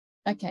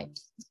Okay,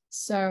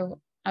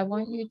 so I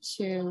want you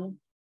to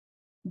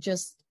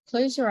just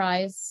close your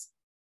eyes,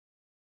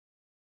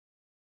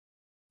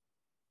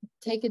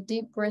 take a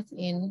deep breath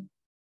in,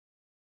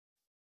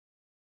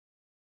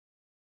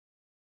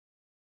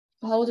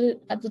 hold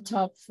it at the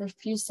top for a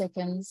few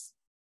seconds,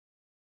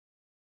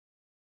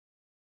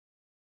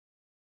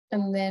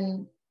 and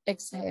then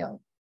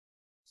exhale.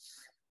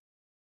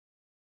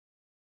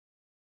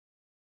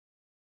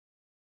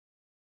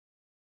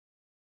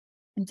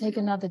 And take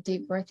another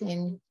deep breath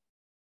in.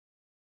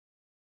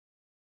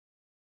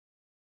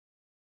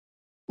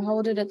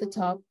 Hold it at the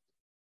top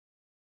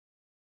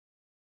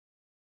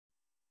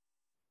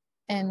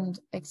and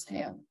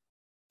exhale.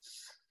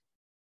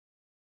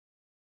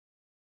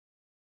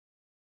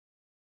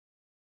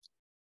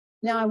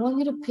 Now I want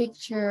you to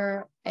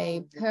picture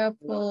a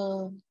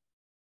purple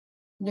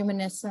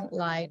luminescent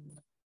light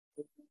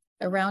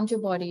around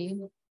your body.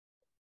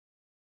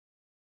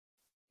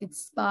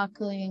 It's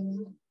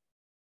sparkling,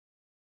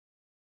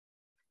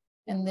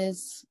 and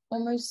there's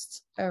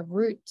almost a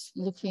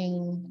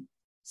root-looking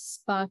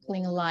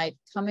sparkling light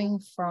coming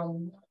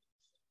from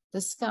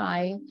the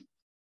sky,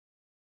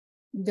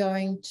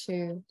 going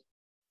to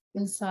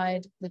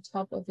inside the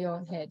top of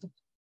your head.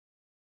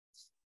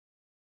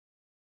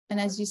 And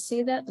as you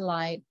see that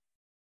light,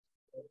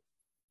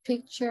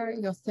 picture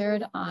your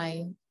third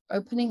eye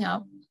opening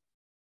up.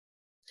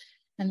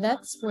 And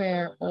that's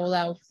where all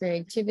our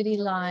creativity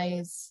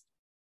lies.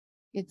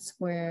 It's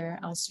where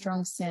our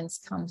strong sense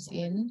comes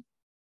in.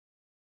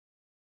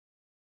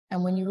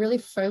 And when you really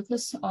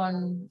focus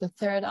on the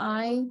third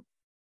eye,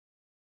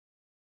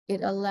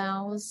 it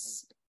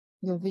allows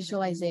your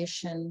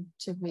visualization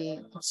to be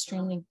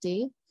extremely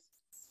deep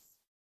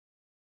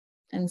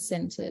and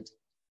centered.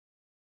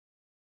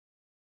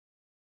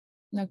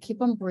 Now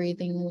keep on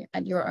breathing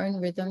at your own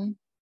rhythm.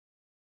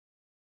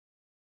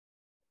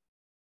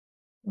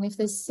 And if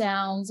there's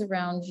sounds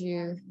around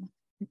you,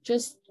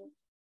 just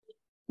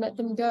let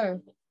them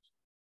go.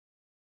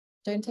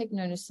 Don't take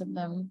notice of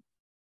them.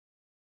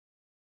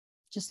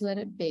 Just let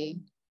it be.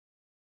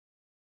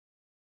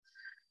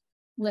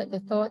 Let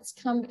the thoughts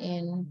come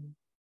in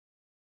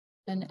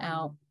and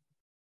out.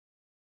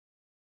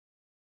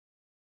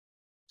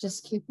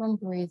 Just keep on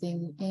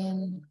breathing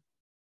in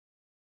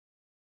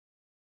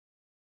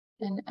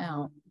and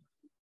out.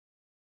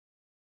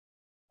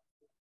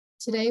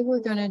 Today we're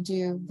going to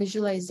do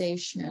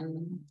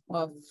visualization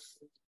of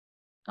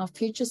our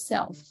future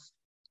self,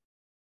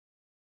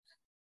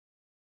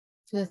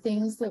 for the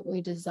things that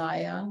we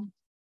desire,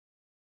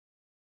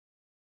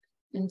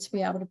 and to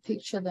be able to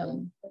picture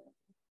them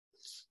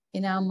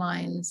in our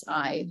mind's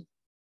eye,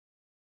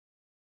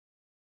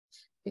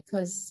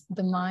 because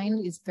the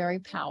mind is very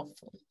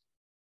powerful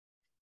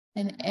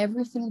and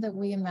everything that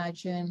we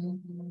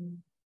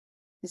imagine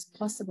is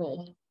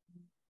possible.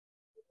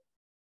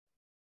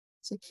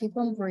 So keep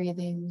on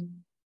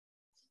breathing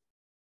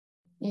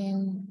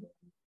in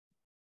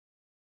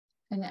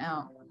and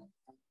out.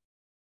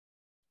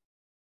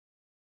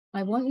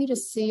 I want you to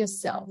see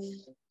yourself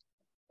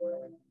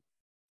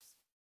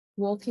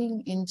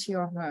walking into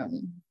your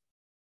home.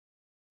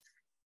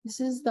 This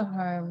is the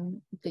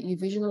home that you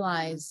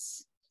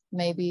visualize.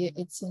 Maybe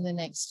it's in the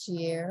next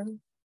year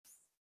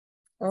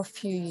or a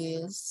few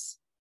years,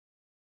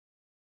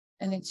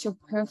 and it's your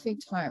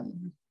perfect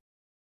home.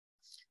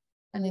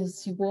 And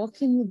as you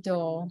walk in the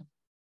door,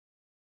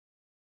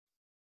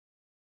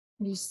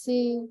 you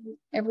see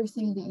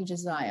everything that you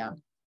desire.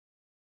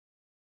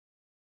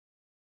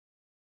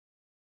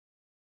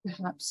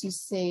 Perhaps you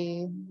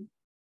see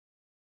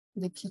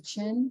the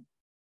kitchen,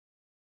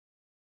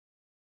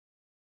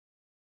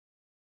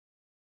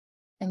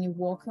 and you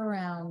walk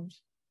around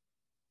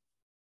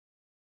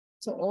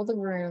to all the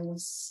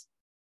rooms,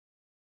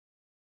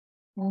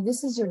 and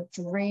this is your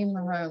dream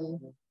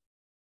home.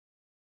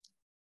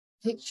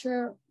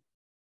 Picture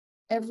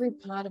every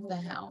part of the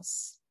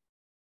house.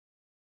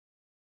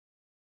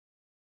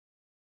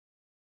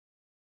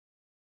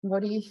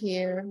 What do you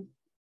hear?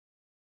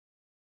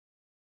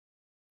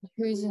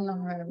 Who's in the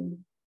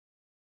home?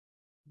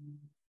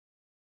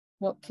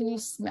 What can you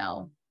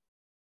smell?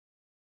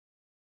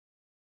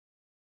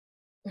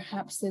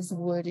 Perhaps there's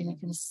wood and you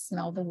can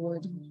smell the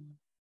wood.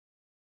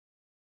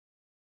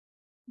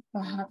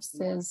 Perhaps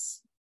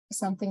there's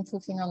something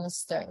cooking on the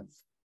stove.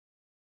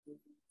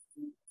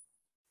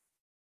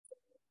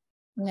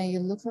 Now you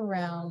look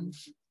around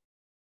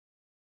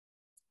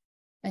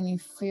and you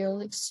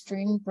feel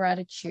extreme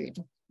gratitude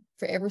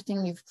for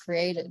everything you've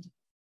created.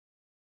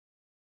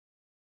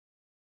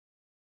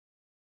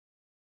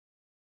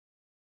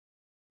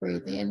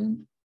 Breathe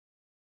in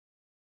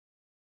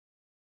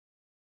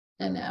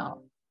and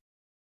out.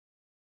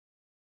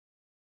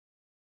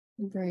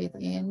 Breathe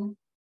in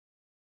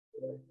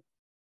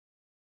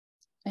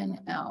and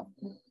out.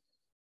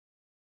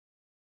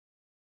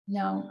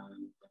 Now,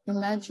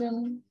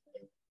 imagine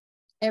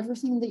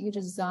everything that you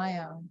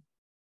desire.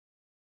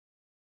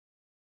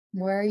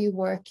 Where are you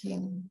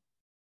working?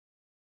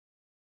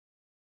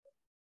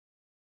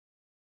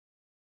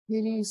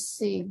 Who do you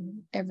see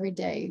every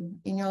day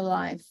in your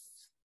life?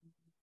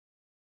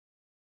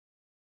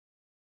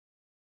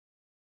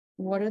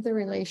 What are the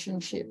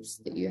relationships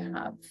that you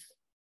have?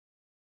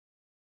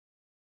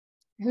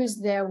 Who's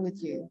there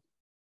with you?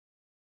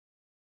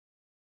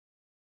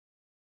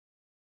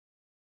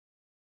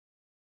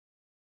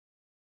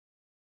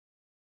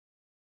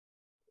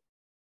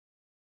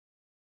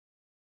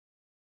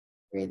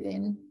 Breathe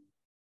in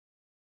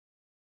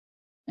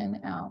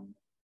and out.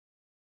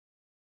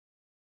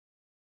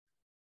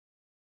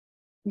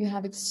 You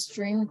have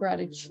extreme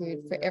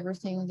gratitude for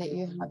everything that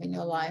you have in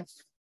your life.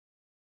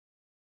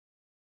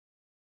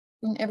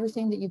 And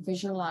everything that you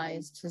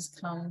visualized has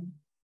come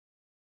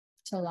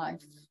to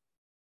life.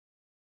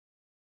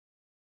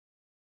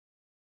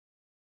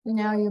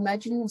 Now you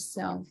imagine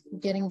yourself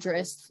getting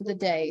dressed for the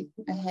day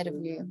ahead of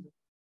you.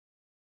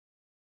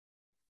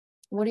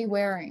 What are you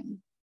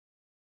wearing?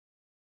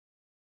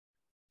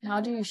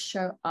 How do you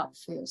show up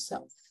for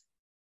yourself?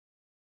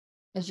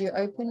 As you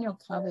open your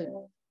cupboard,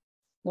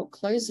 what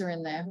clothes are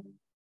in there?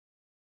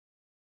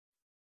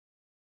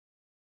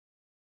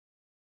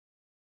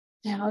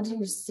 How do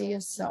you see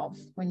yourself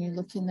when you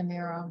look in the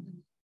mirror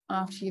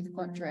after you've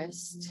got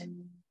dressed?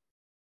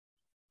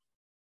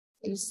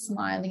 Are you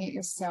smiling at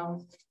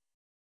yourself,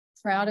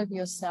 proud of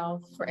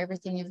yourself for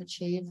everything you've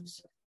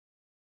achieved,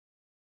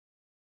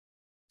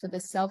 for the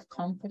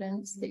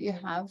self-confidence that you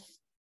have,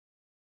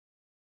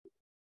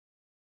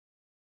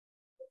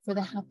 for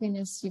the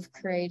happiness you've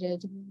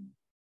created?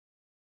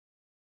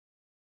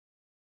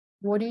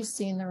 What do you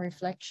see in the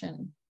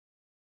reflection?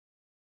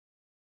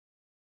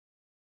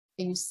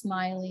 Are you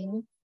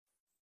smiling?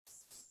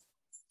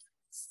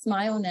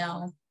 Smile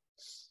now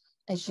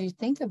as you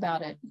think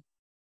about it.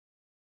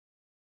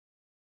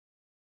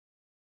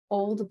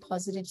 All the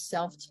positive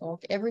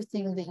self-talk,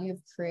 everything that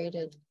you've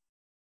created,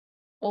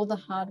 all the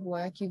hard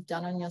work you've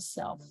done on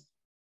yourself.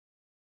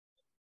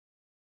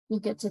 You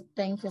get to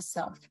thank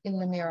yourself in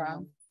the mirror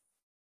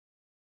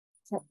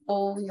for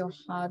all your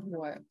hard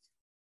work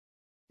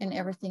and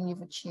everything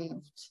you've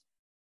achieved.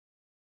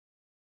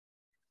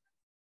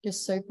 You're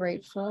so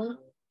grateful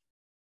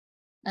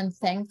and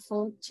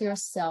thankful to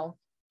yourself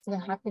for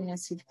the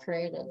happiness you've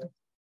created.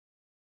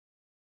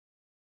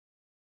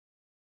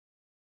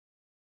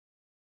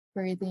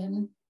 Breathe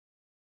in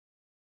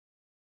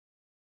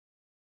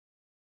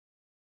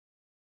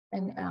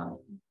and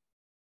out.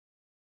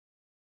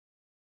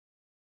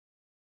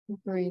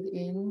 Breathe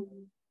in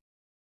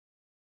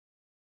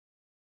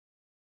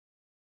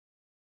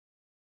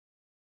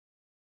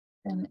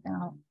and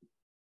out.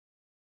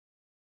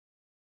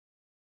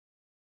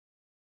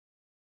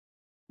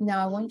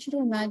 Now I want you to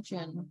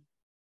imagine,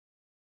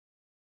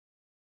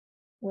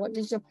 what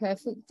does your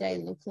perfect day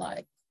look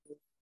like?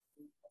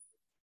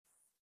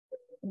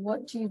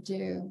 What do you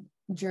do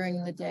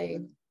during the day?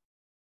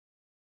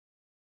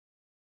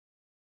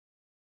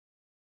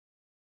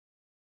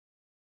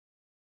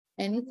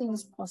 Anything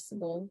is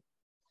possible.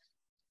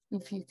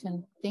 If you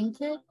can think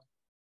it,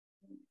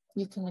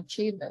 you can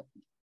achieve it.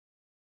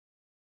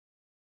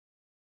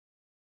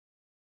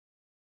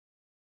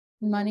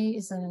 Money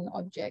isn't an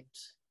object.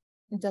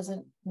 It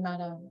doesn't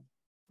matter.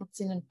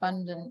 It's in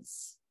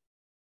abundance.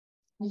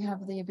 You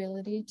have the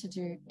ability to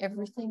do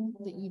everything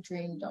that you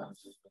dreamed of.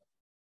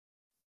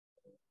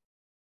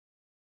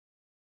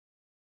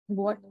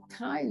 What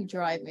car are you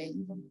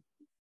driving?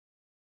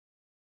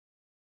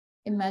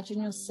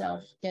 Imagine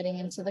yourself getting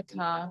into the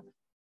car.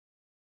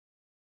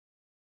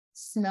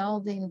 Smell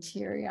the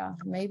interior.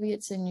 Maybe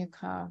it's a new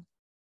car.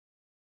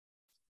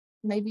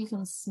 Maybe you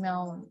can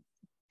smell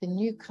the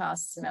new car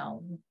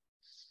smell.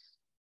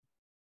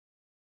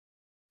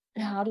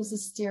 How does the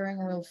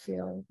steering wheel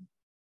feel?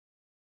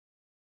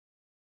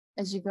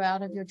 As you go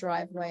out of your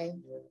driveway,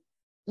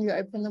 you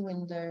open the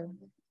window.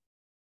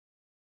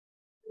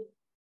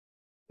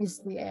 Is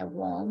the air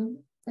warm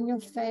in your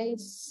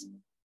face?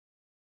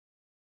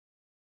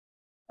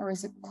 Or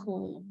is it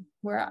cool?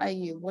 Where are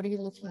you? What are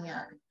you looking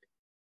at?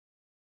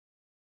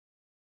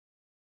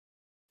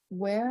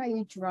 Where are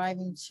you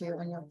driving to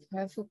on your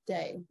perfect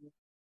day?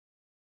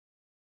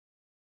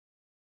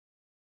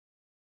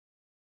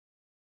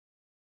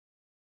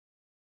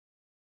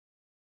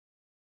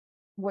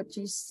 What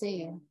do you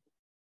see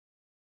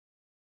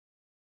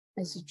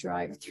as you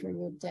drive through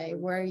your day?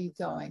 Where are you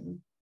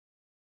going?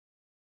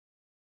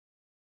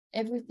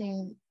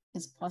 Everything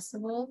is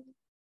possible.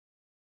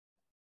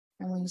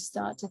 And when you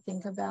start to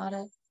think about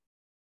it,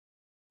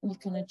 you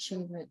can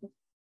achieve it.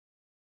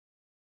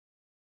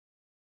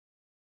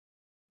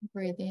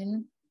 Breathe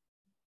in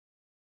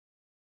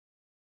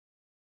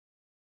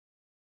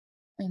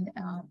and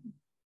out.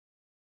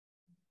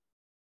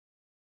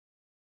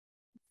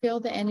 Feel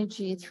the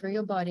energy through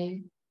your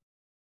body.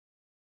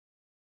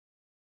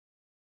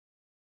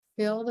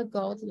 Feel the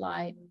gold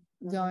light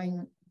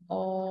going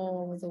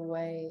all the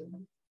way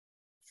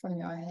from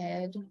your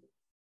head,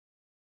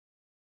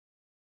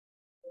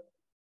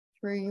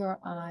 through your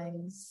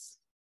eyes.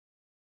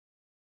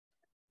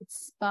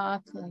 It's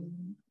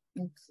sparkling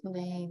and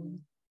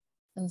clean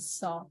and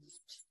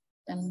soft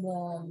and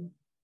warm.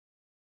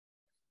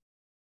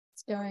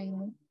 It's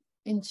going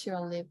into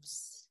your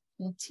lips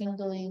and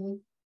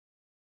tingling.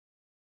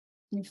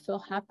 You feel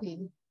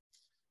happy.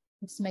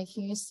 It's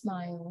making you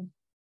smile.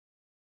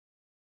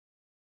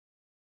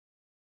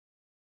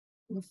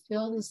 You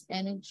feel this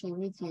energy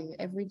with you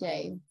every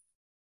day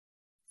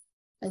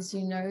as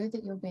you know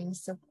that you're being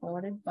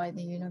supported by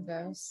the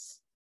universe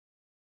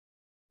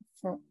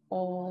for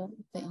all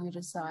that you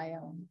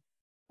desire,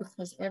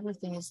 because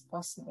everything is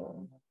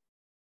possible.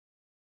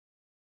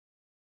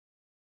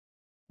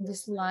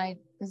 This light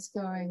is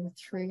going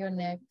through your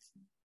neck,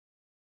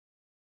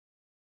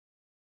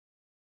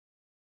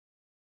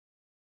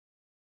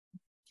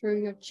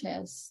 through your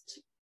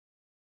chest,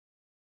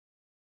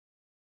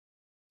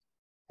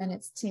 and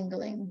it's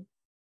tingling.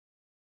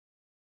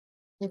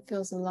 It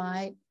feels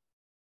light,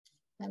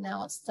 and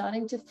now it's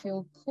starting to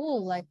feel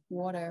cool, like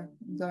water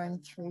going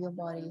through your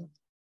body,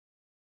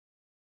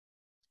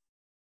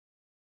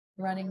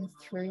 running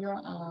through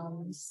your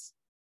arms,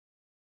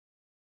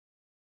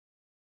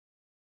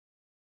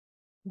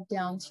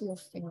 down to your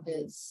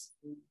fingers,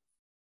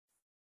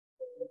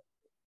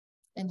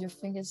 and your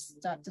fingers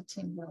start to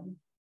tingle,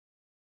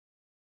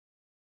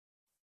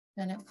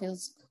 and it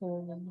feels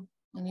cool,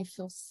 and you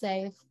feel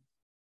safe,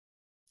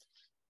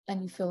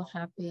 and you feel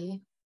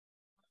happy.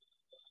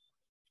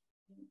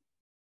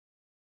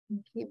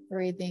 And keep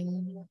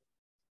breathing.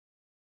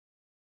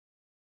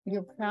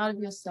 You're proud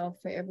of yourself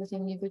for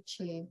everything you've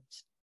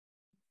achieved,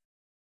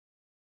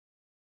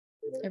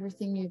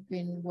 everything you've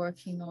been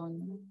working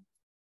on.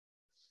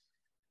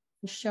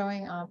 You're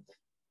showing up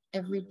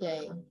every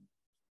day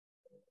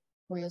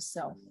for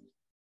yourself.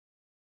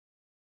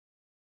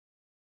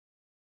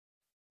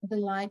 The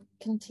light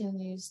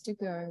continues to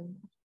go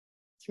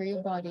through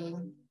your body,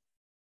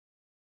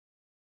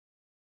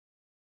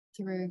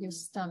 through your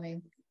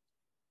stomach.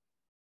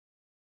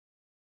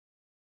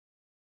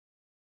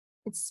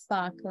 It's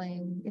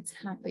sparkling, it's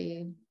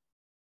happy,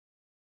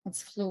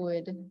 it's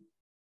fluid.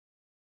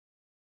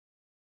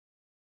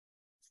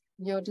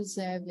 You're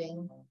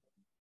deserving.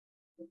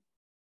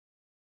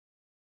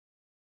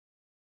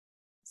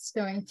 It's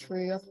going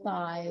through your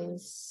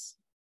thighs,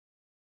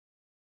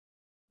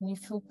 and you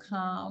feel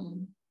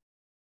calm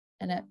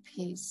and at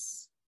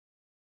peace,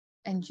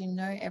 and you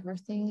know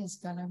everything is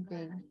gonna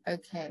be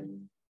okay.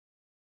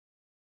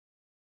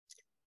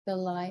 The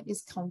light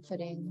is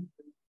comforting,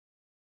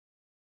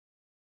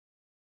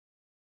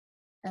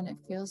 and it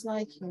feels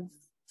like you've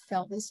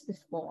felt this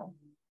before.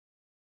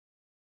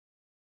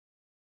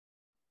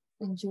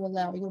 And you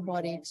allow your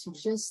body to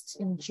just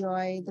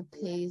enjoy the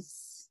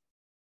peace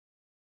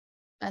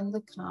and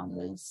the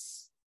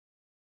calmness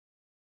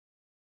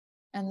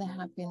and the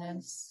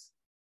happiness.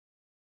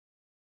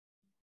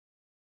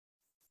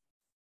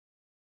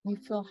 You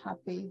feel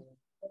happy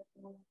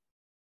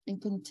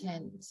and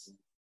content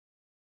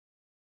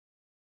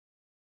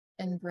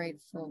and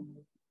grateful.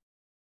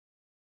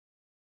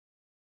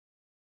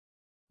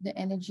 The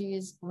energy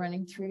is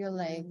running through your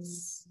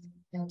legs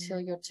until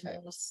your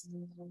toes.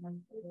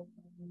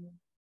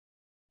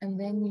 And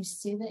then you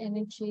see the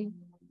energy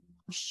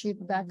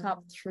shoot back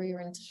up through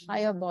your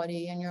entire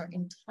body, and your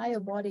entire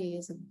body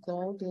is a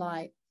gold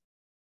light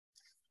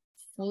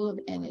full of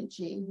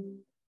energy.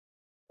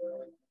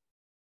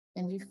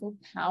 And you feel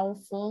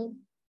powerful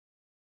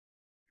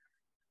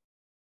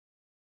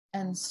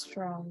and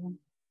strong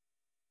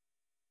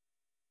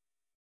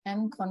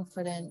and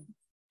confident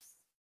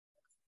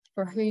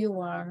for who you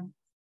are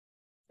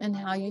and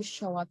how you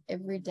show up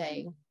every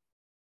day.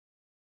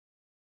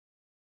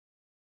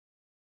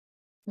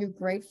 You're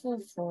grateful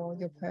for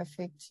your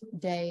perfect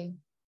day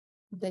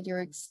that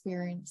you're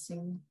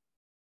experiencing.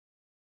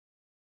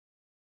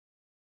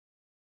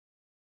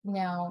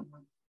 Now,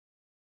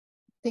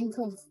 think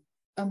of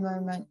a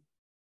moment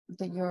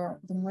that you're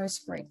the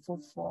most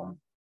grateful for.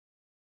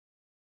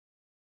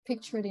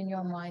 Picture it in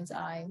your mind's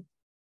eye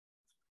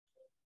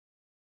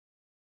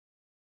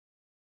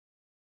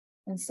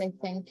and say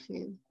thank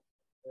you.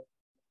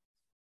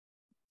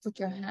 Put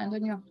your hand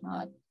on your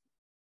heart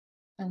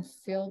and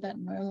feel that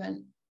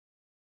moment.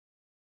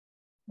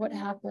 What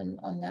happened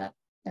on that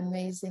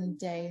amazing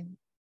day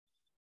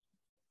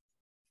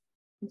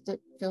that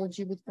filled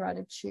you with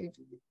gratitude?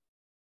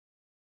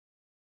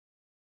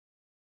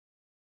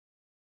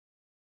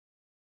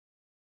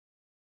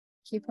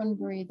 Keep on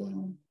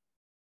breathing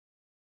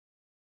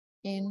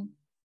in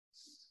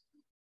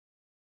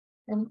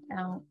and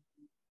out.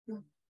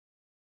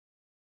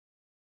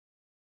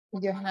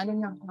 With your hand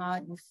on your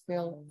heart, you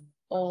feel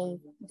all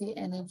the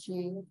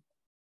energy.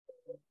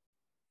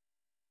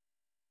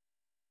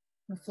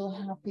 You feel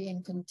happy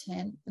and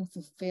content and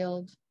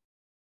fulfilled.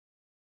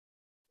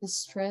 The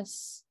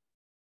stress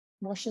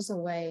washes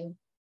away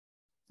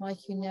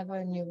like you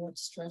never knew what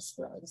stress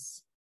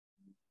was.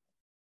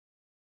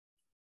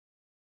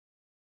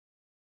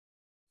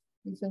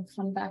 You can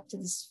come back to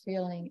this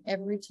feeling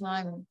every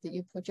time that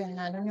you put your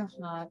hand on your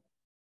heart.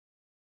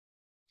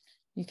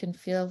 You can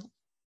feel,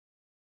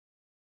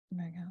 oh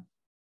my God.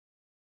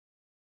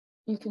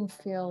 You can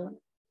feel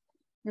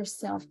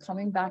yourself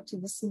coming back to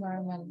this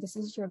moment. This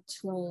is your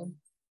tool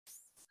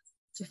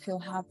to feel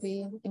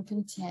happy and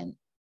content.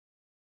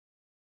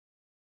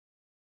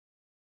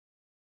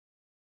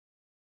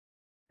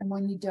 And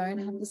when you don't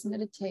have this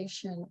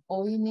meditation,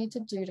 all you need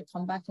to do to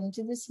come back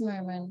into this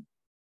moment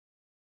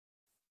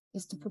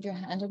is to put your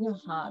hand on your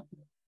heart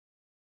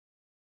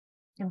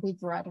and be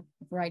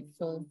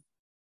grateful.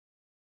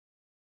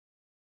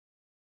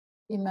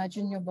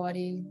 Imagine your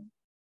body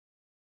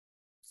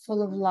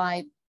full of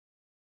light.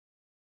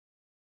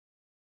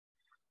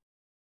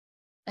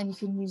 And you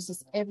can use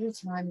this every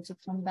time to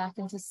come back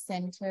into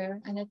center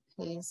and at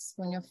peace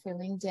when you're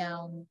feeling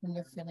down, when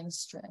you're feeling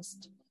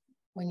stressed,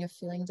 when you're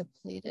feeling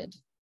depleted.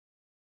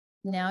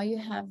 Now you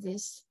have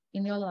this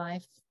in your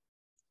life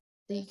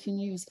that you can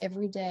use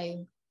every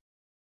day.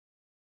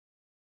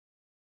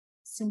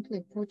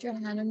 Simply put your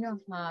hand on your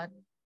heart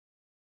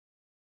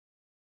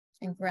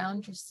and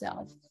ground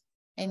yourself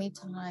any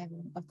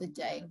time of the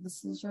day.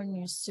 This is your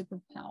new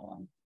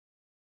superpower.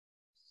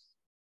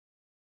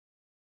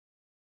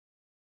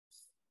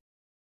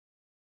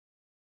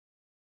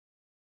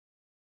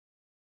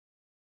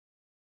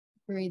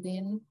 Breathe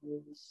in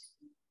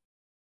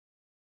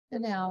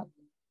and out.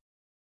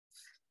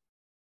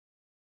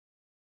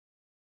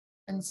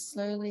 And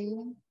slowly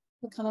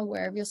become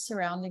aware of your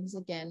surroundings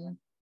again.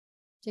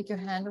 Take your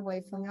hand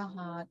away from your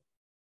heart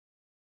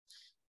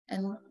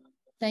and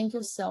thank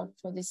yourself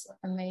for this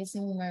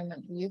amazing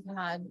moment you've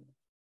had,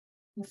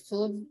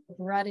 full of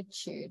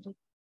gratitude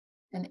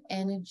and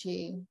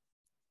energy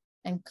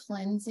and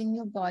cleansing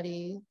your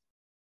body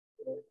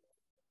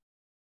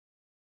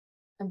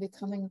and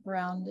becoming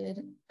grounded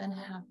and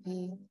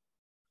happy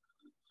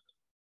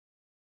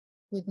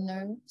with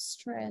no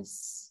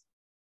stress.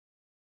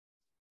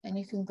 And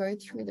you can go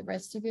through the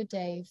rest of your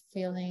day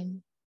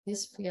feeling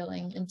this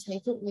feeling and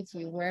take it with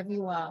you wherever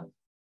you are.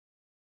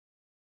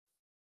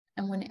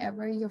 And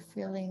whenever you're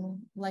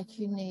feeling like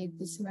you need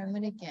this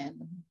moment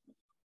again,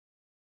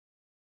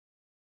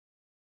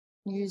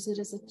 use it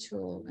as a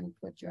tool and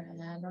put your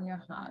hand on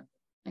your heart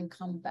and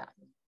come back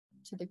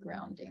to the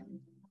grounding.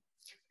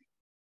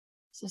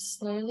 So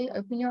slowly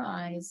open your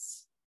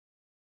eyes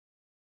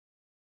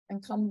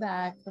and come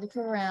back, look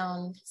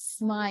around,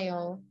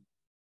 smile,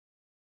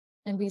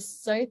 and be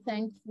so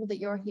thankful that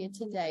you're here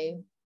today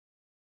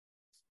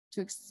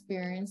to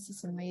experience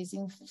this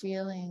amazing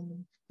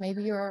feeling.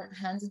 Maybe your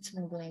hands are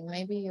tingling.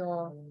 Maybe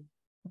your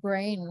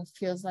brain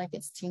feels like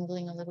it's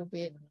tingling a little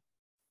bit.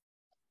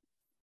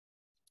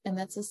 And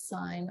that's a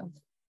sign of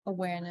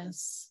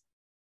awareness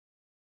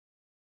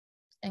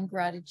and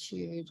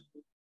gratitude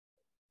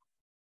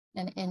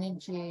and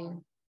energy.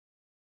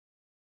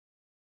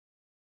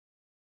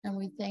 And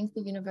we thank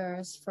the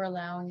universe for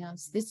allowing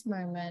us this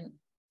moment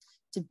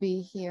to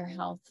be here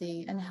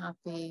healthy and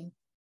happy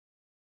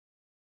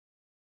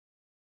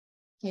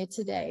here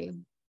today,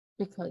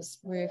 because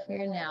we're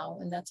here now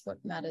and that's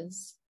what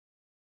matters.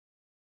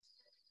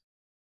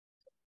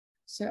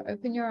 So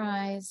open your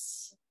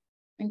eyes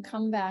and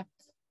come back.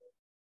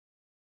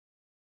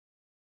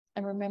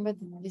 And remember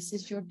that this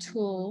is your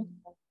tool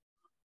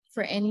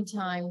for any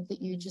time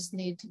that you just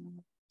need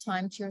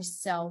time to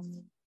yourself.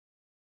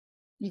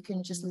 You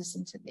can just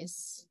listen to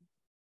this.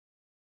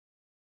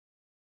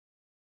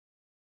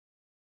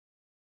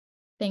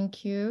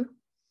 Thank you.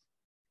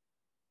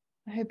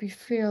 I hope you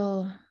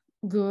feel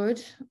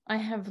good. I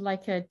have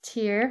like a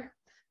tear.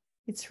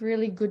 It's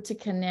really good to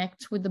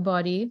connect with the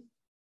body.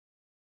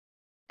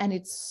 And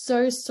it's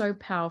so, so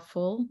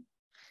powerful.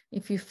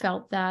 If you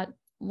felt that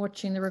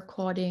watching the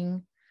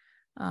recording,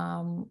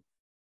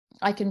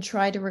 I can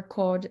try to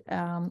record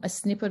a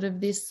snippet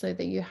of this so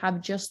that you have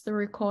just the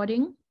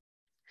recording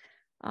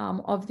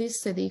of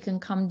this so that you can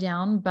come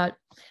down. But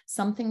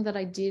something that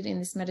I did in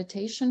this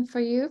meditation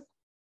for you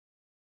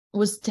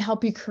was to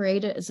help you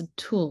create it as a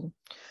tool.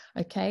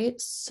 Okay,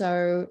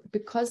 so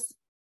because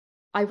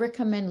I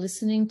recommend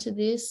listening to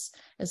this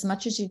as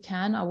much as you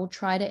can, I will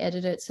try to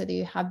edit it so that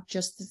you have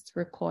just this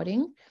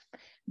recording,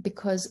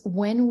 because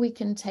when we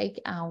can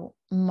take our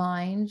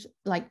mind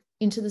like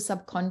into the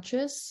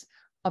subconscious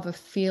of a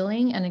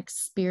feeling and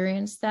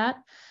experience that,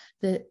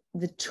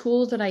 the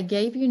tool that I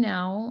gave you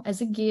now as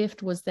a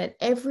gift was that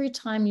every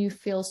time you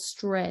feel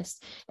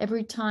stressed,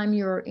 every time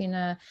you're in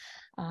a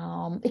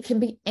it can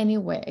be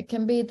anywhere. It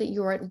can be that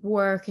you're at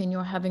work and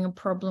you're having a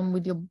problem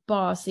with your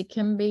boss. It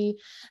can be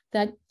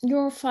that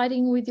you're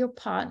fighting with your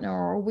partner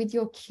or with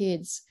your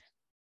kids.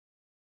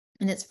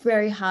 And it's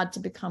very hard to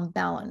become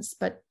balanced.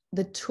 But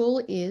the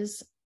tool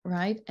is,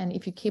 right? And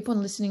if you keep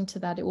on listening to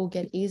that, it will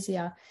get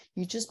easier.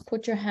 You just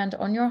put your hand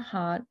on your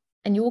heart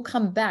and you will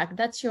come back.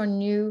 That's your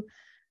new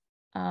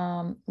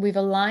we've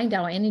aligned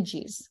our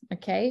energies.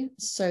 Okay,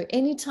 so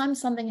anytime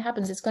something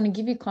happens, it's going to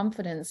give you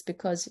confidence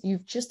because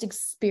you've just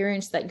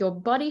experienced that. Your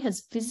body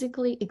has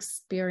physically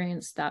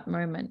experienced that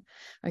moment.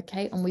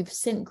 Okay, and we've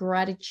sent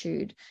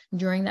gratitude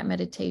during that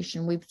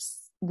meditation.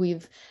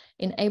 We've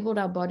enabled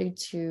our body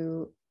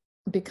to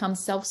become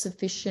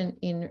self-sufficient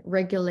in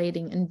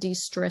regulating and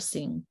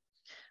de-stressing.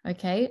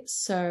 Okay,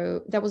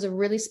 so that was a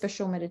really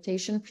special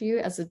meditation for you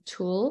as a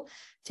tool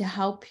to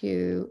help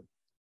you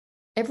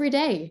every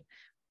day.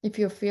 If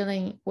you're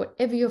feeling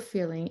whatever you're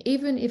feeling,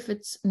 even if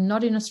it's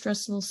not in a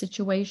stressful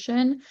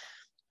situation,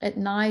 at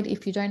night,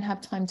 if you don't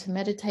have time to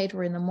meditate,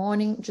 or in the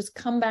morning, just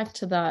come back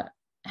to that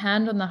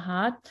hand on the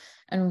heart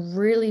and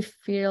really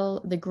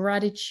feel the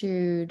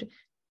gratitude.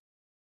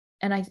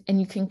 And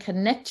you can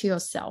connect to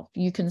yourself.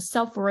 You can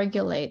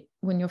self-regulate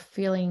when you're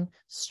feeling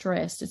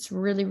stressed. It's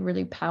really,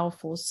 really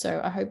powerful. So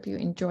I hope you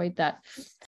enjoyed that.